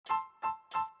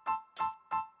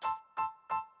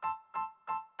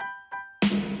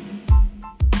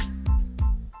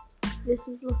This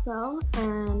is LaSalle,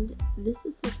 and this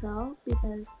is LaSalle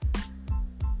because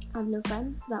I have no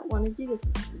friends that want to do this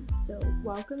with me. So,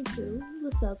 welcome to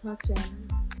LaSalle Talks Random.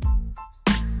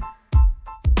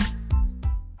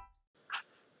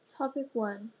 Topic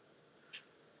 1.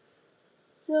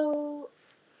 So,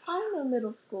 I'm a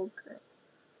middle school girl,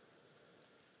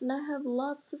 and I have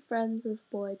lots of friends of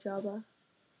boy Jabba.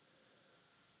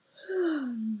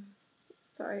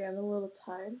 Sorry, I'm a little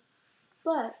tired,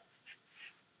 but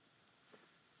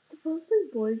supposedly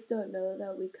boys don't know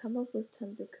that we come up with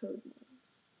tons of code names.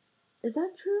 Is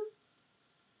that true?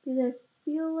 Because I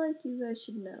feel like you guys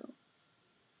should know.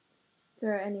 If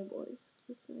there are any boys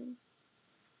listening.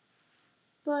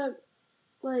 But,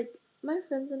 my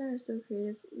friends and I are so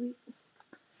creative.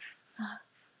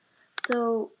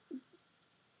 So,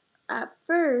 at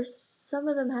first, some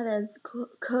of them had it as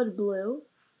code blue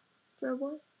for a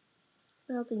boy.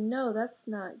 And I was like, no, that's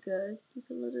not good. You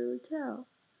can literally tell.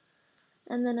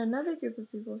 And then another group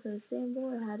of people for the same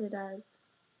boy had it as,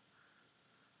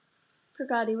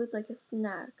 forgot, it was like a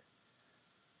snack.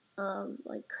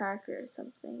 Like cracker or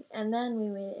something. And then we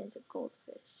made it into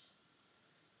goldfish.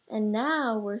 And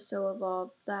now we're so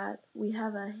evolved that we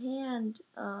have a hand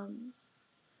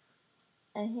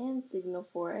signal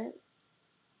for it.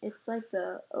 It's like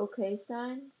the OK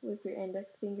sign with your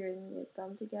index finger and your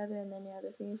thumb together and then your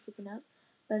other finger sticking up.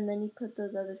 But then you put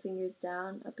those other fingers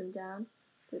down, up and down.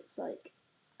 So it's like,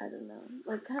 I don't know,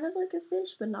 like kind of like a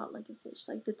fish, but not like a fish.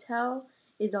 Like the tail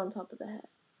is on top of the head.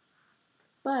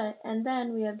 And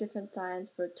then we have different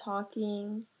signs for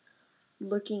talking,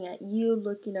 looking at you,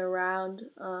 looking around,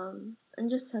 and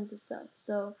just tons of stuff.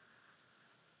 So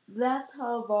that's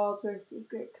how evolved our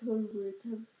secret code word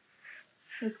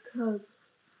has come.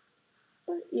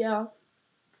 But yeah.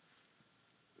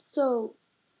 So,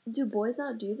 do boys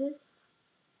not do this?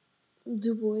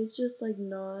 Do boys just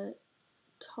not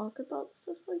talk about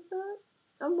stuff like that?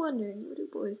 I'm wondering, what do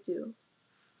boys do?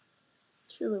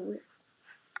 It's really weird.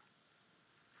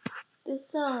 This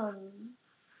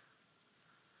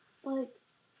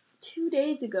 2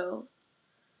 days ago,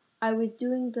 I was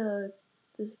doing the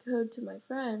code to my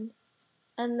friend,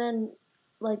 and then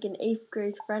an 8th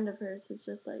grade friend of hers was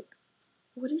just like,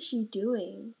 what is she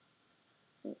doing?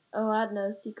 Like, oh, I don't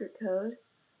know, secret code.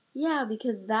 Yeah,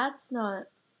 because that's not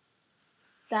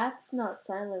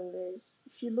sign language.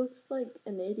 She looks like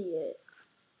an idiot.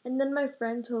 And then my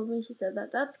friend told me, she said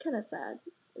that's kind of sad.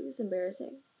 It was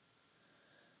embarrassing.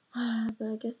 But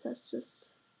I guess that's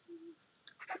just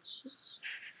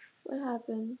what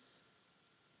happens.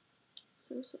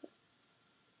 So sad.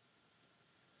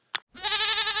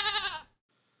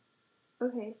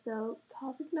 Okay, so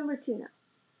topic number 2 now.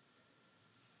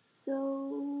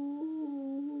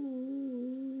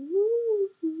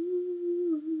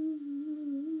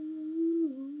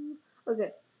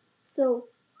 Okay, so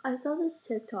I saw this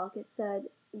TikTok. It said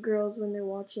girls when they're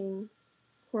watching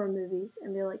horror movies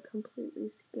and they're completely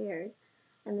scared,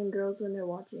 and then girls when they're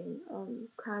watching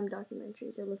crime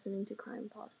documentaries or listening to crime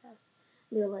podcasts,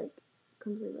 they're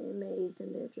completely amazed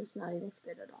and they're just not even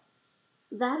scared at all.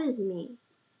 That is me,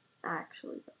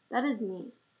 actually. That is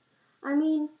me. I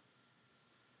mean,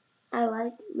 I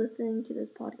like listening to this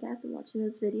podcast and watching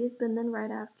those videos, but then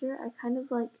right after, I kind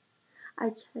of I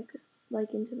check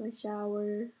into my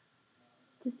shower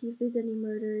to see if there's any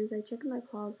murders. I check in my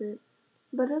closet.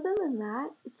 But other than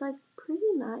that, it's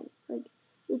pretty nice.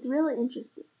 It's really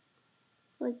interesting.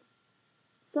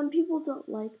 Some people don't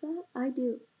like that. I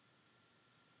do.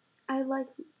 I like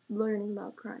learning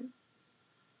about crime.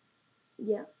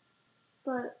 Yeah.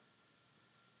 But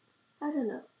I don't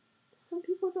know. Some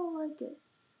people don't like it.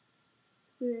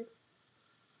 It's weird.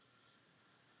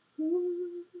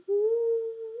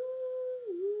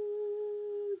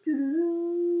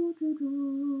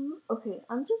 Okay,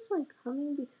 I'm just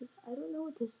humming because I don't know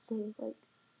what to say.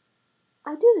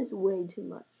 I do this way too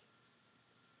much.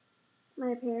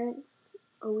 My parents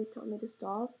always tell me to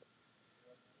stop,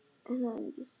 and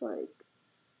I'm just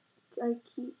I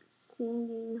keep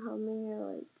singing, humming,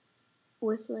 or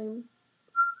whistling.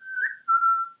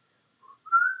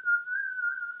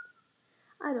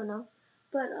 I don't know.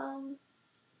 But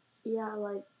yeah,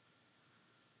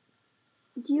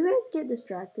 do you guys get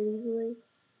distracted easily?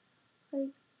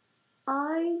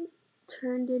 I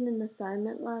turned in an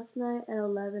assignment last night at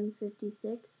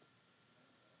 11:56.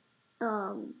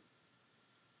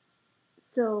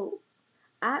 So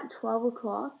at 12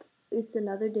 o'clock, it's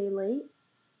another day late.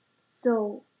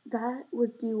 So that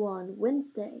was due on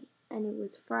Wednesday, and it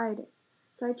was Friday.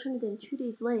 So I turned it in 2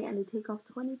 days late, and they take off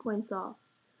 20 points off.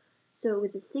 So it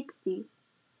was a 60.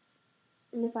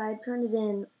 And if I had turned it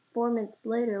in 4 minutes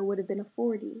later, it would have been a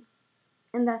 40.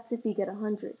 And that's if you get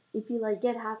 100. If you like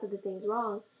get half of the things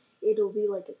wrong, it'll be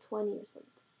like a 20 or something.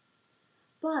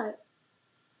 But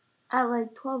at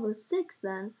like 12:06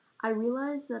 then, I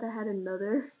realized that I had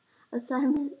another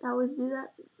assignment that was due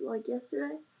that like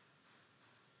yesterday.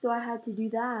 So I had to do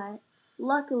that.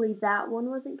 Luckily that one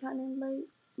wasn't counted late,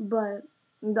 but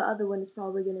the other one is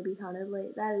probably going to be counted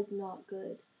late. That is not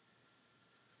good.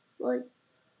 Like,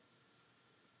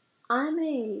 I'm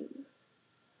a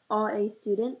all A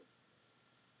student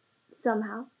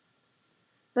somehow,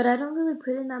 but I don't really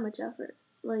put in that much effort.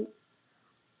 Like,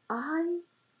 I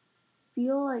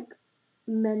feel like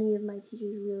many of my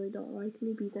teachers really don't like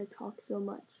me because I talk so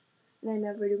much and I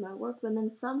never do my work, but then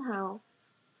somehow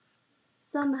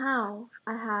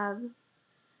I have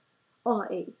all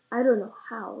A's. I don't know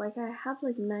how. Like, I have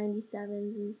like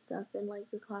 97s and stuff in like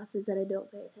the classes that I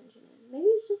don't pay attention in. Maybe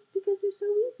it's just because they're so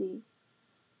easy.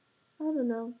 I don't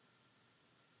know.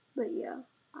 But yeah,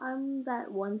 I'm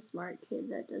that one smart kid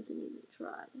that doesn't even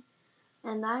try.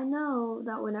 And I know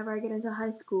that whenever I get into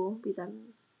high school, because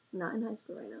I'm not in high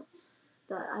school right now,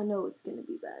 that I know it's gonna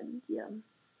be bad. Yeah,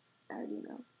 I already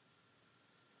know.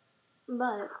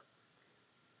 But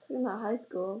talking about high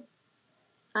school,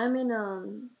 I'm in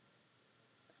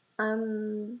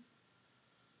I'm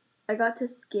I got to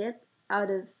skip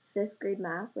out of 5th grade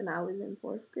math when I was in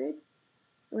 4th grade.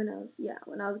 When I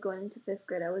was going into 5th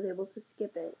grade, I was able to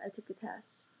skip it. I took a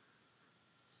test.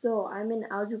 So I'm in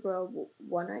algebra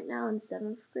 1 right now in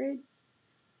 7th grade.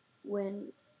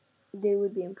 When they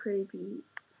would be in pre-AP,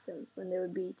 so when they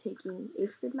would be taking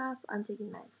 8th grade math, I'm taking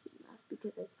 9th grade math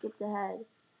because I skipped ahead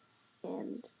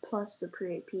and plus the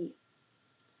pre-AP.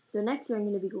 So next year I'm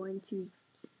going to be going to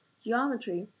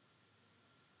geometry.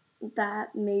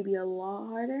 That may be a lot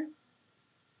harder.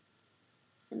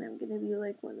 And I'm going to be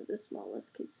like one of the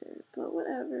smallest kids there. But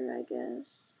whatever, I guess.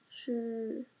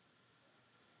 Sure.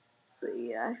 But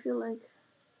yeah, I feel like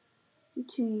in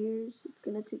 2 years it's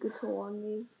going to take a toll on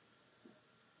me.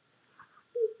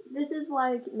 This is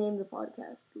why I named the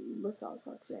podcast LaSalle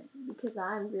Talks Random, because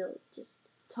I'm really just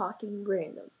talking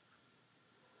random.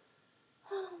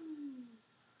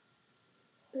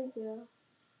 But yeah,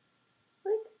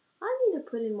 like, I need to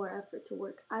put in more effort to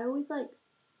work. I always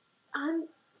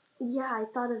I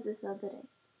thought of this the other day.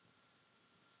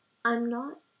 I'm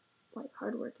not like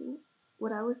hardworking.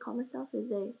 What I would call myself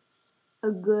is a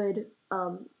good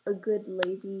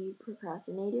lazy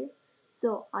procrastinator.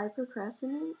 So I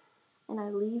procrastinate and I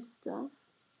leave stuff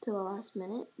to the last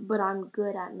minute, but I'm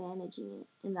good at managing it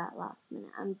in that last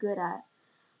minute. I'm good at,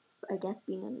 I guess,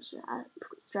 being under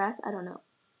stress. I don't know.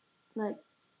 Like,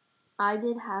 I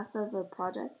did half of a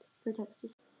project for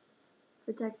Texas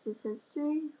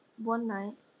history one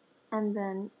night, and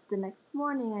then the next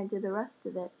morning I did the rest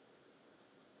of it.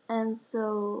 And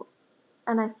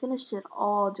I finished it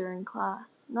all during class.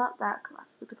 Not that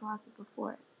class, but the classes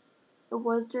before it. It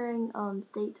was during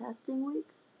state testing week.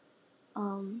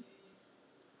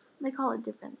 They call it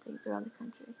different things around the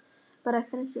country. But I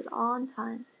finished it all on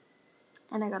time,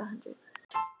 and I got 100.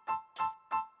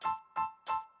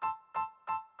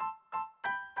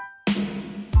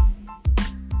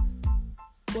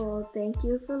 Well, thank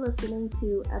you for listening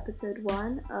to episode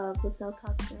 1 of LaSalle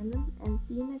Talks Random, and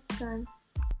see you next time.